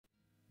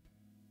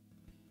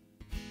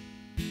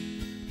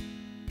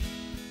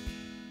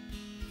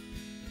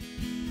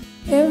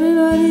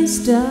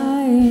Everybody's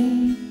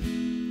dying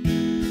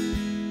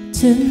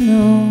to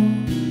know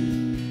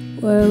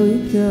where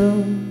we go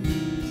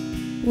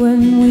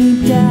when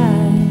we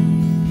die.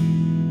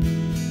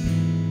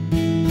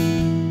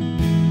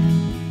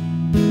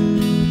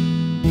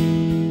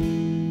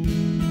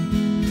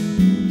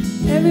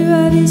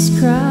 Everybody's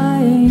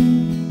crying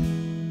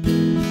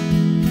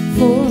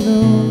for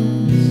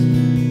those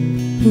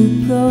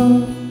who go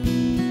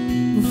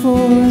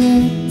before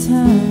their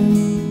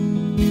time.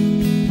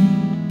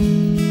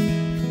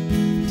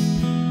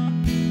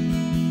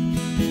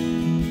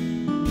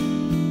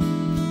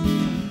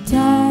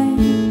 Time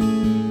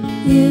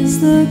is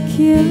the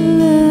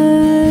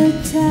killer,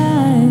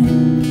 time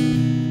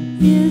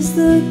is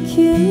the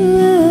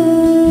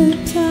killer,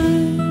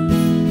 time.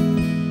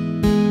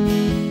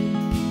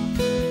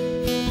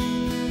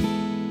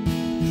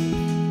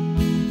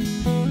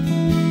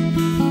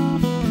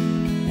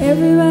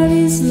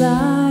 Everybody's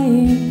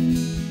lying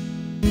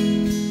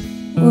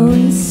when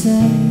we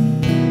say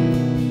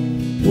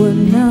we're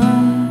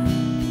not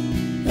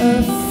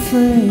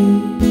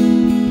afraid.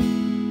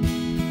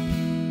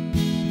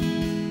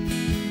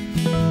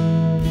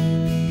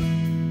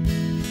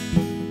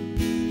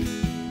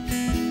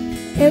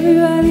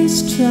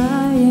 Everybody's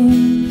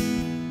trying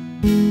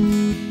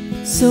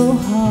so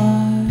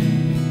hard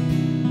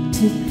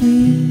to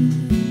be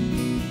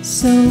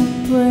so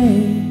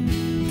brave.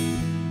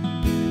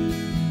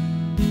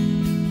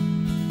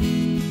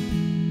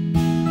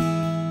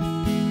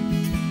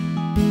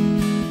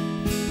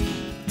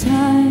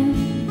 Time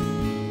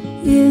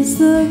is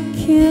the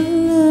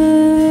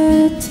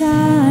killer,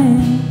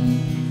 time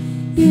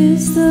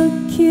is the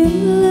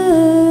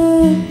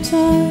killer,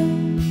 time.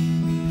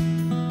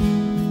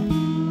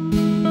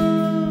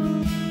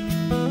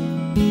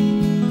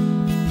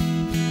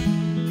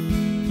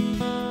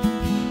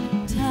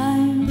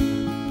 Time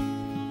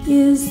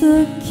is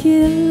the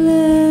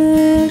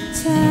killer,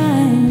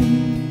 time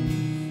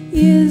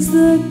is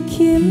the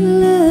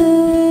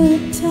killer,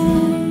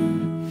 time.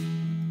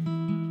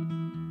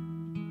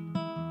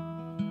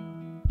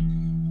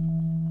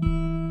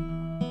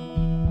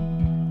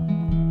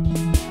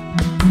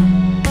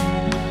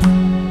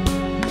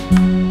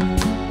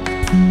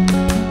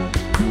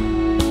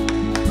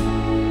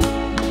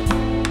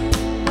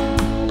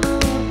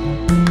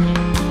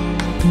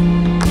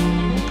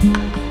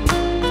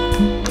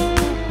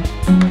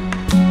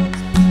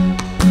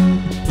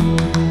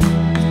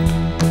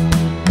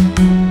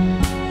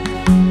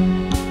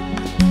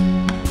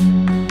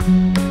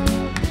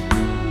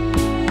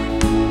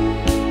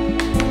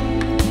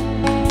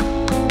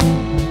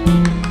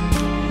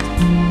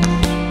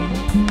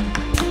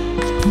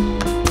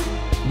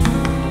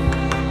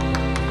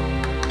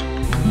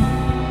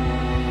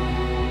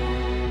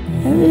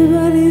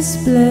 Everybody's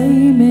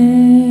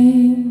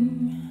blaming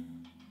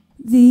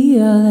the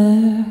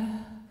other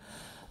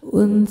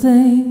when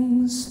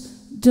things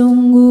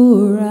don't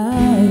go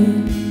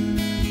right.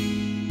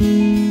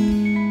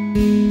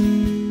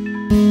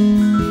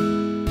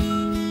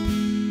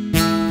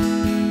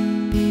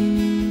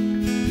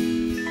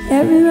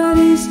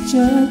 Everybody's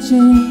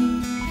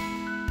judging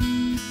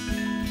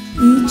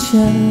each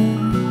other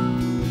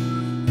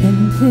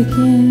and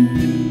picking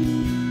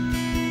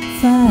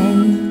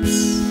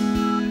fights.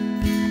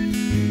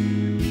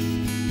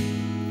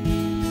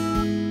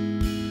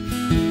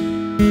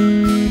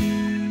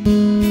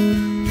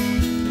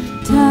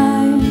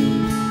 Time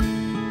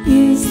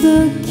is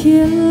the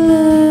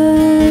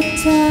killer,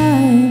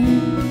 time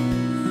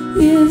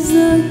is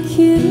the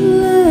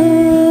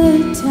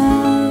killer,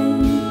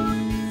 time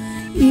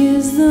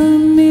is the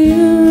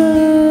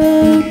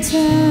mirror,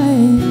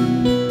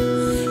 time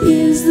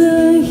is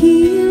the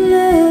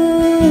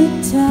healer,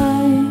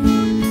 time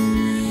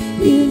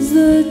is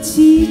the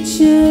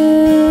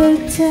teacher,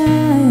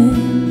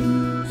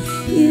 time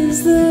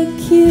is the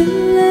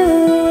killer.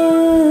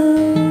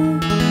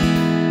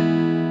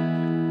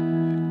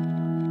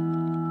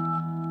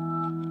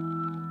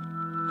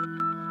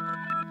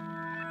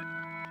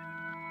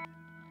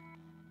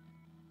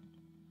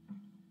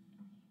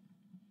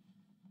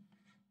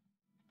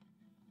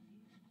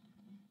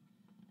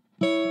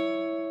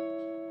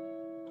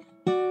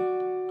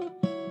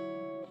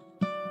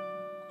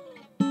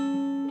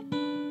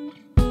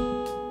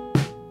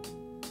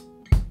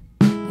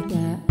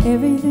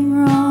 Everything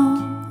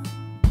wrong,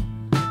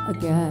 I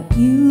got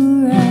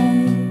you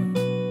right,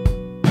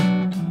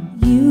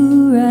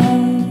 you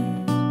right,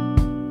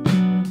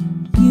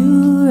 you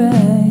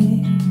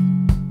right.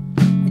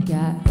 I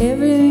got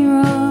everything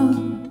wrong,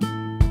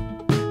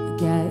 I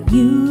got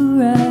you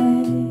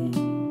right,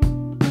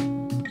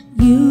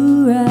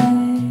 you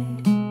right,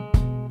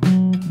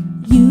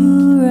 you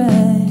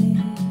right.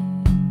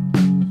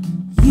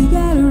 You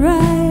got it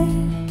right,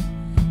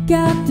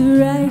 got the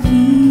right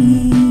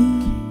heat.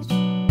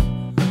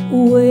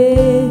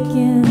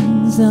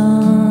 Awakens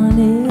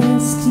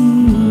honesty.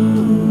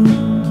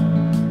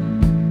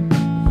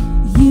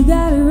 You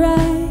got it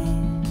right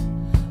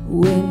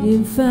when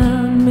you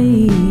found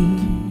me.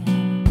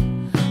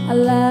 I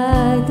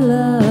like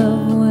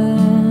love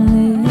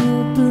when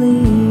it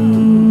bleeds.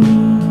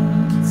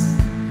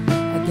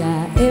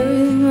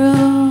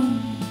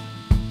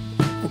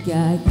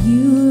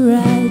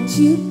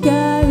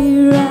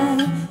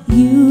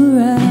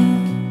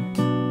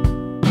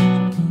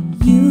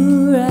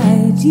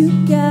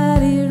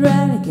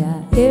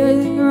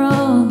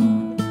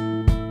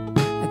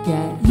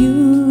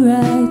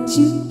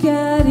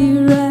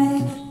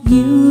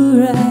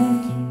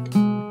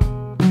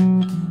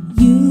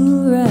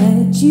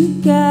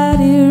 got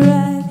it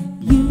right,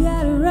 you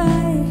got it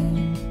right,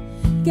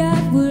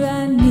 got what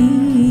I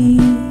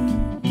need.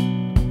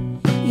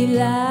 You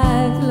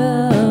like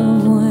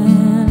love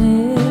when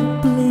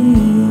it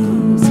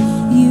bleeds.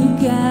 You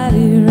got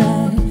it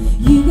right,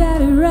 you got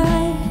it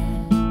right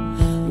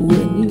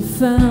when you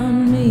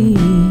found me.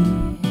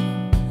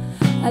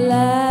 I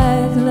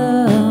like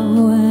love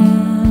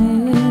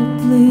when it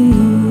bleeds.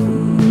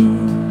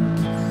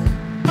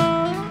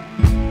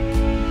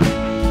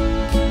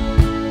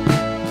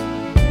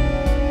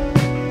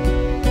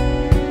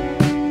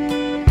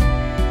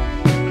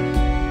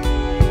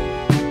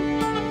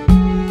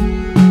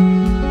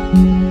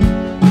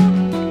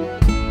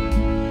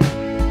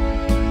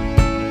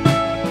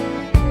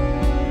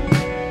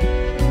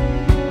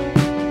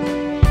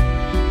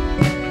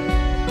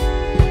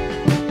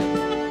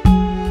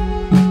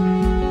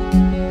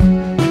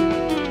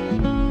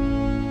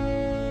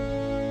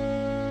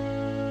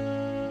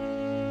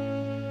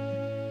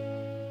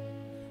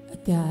 I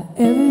got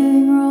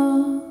everything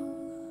wrong,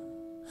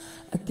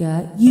 I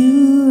got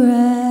you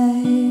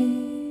right,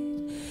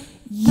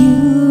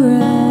 you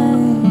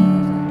right,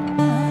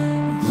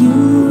 you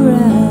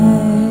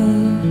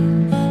right.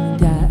 I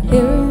got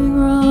everything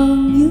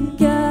wrong, you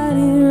got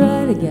it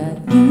right, I got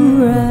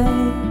you right.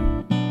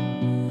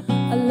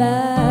 I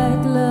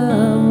like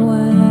love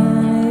when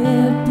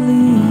it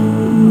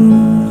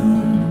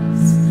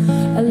bleeds.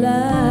 I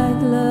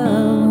like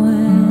love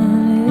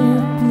when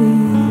it bleeds.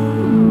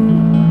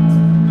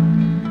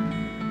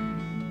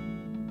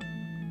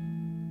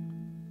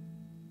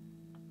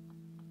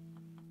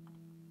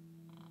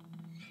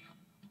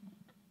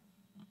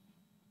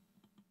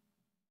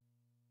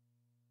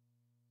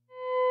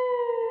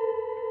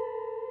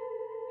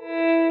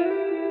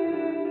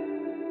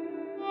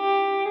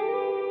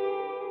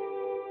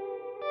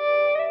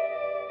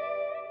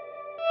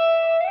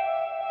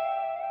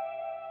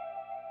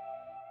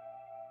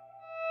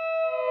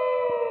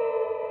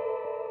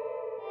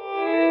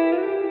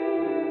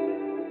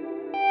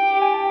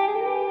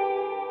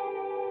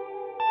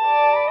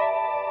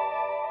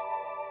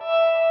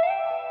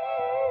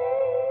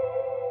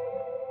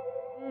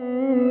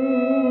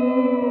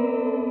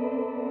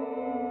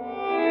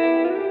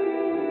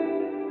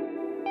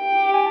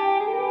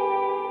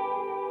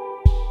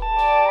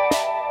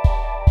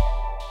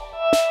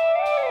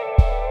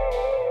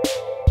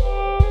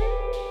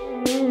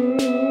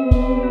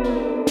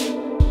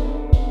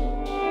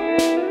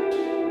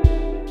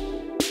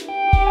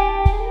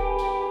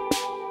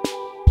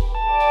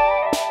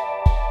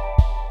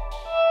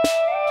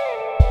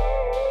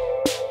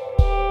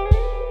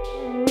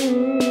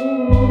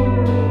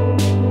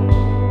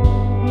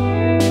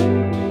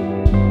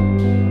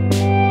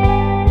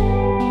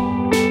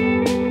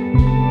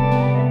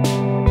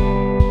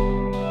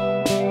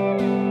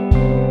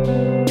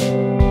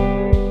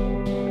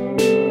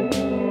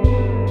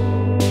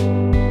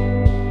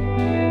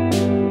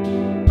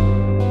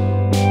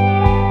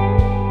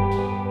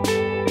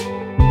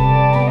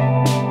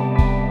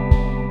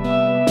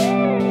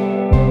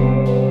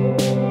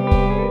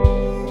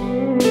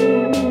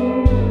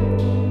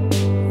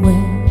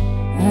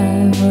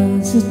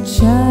 A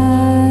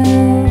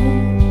child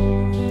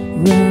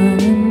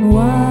running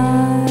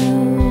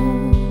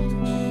wild,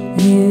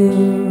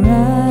 you're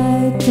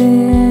right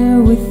there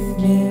with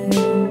me.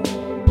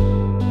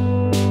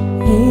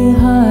 Hey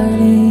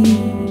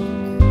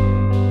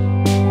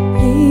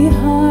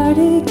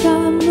heartache,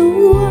 I'm the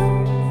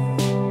one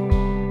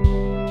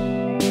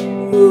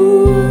who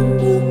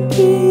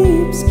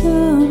keeps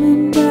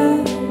coming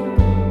back.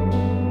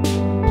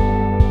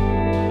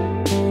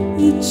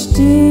 Each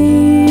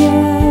day I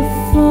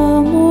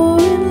fall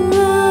more in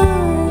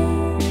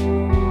line.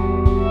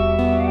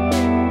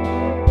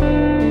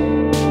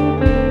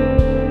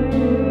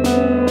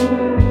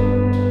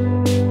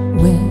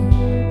 When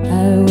I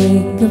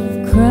wake up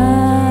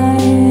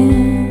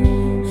crying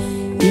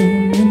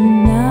in the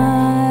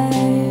night,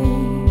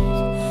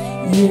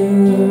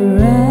 you're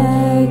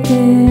right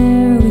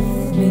there with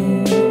me.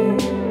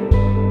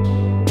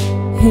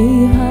 Hey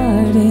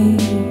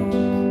heartache,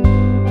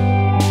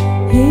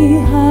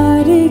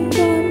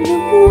 I'm the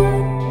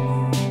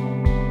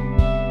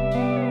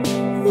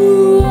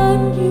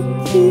one you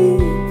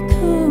keep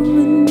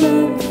coming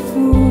back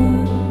for.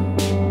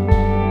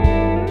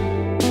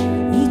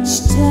 Each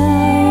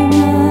time I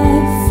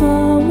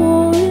fall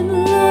more in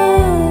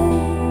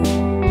line.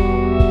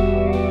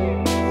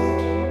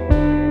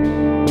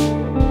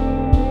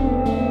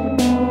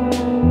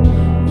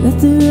 Let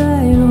the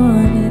right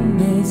one in,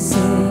 they say.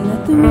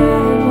 Let the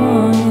right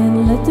one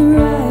in, let the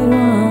right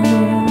one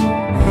in.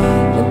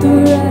 Let the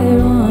right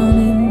one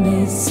in,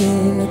 they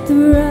say. Let the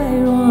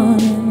right one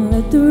in,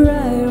 let the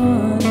right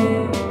one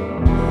in.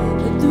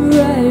 Let the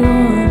right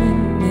one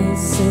in, they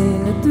say.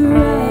 Let the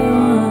right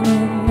one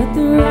in, let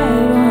the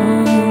right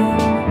one in.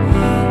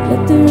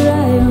 Let the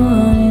right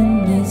one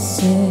in, they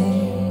say.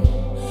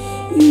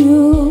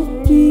 You'll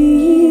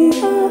be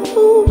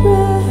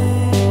alright.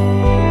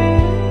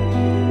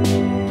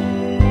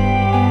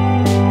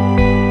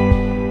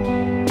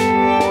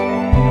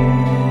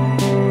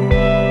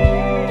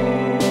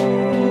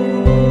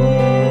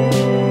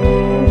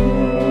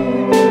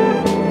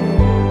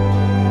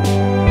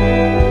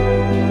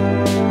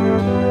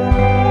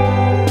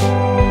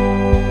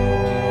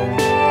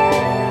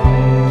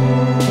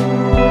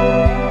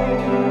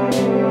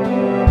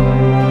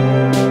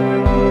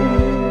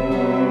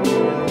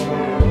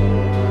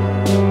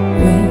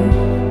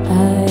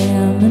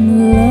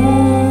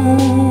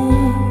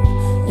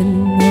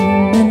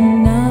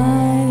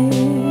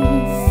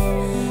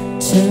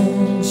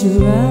 turned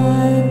you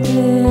right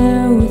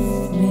there with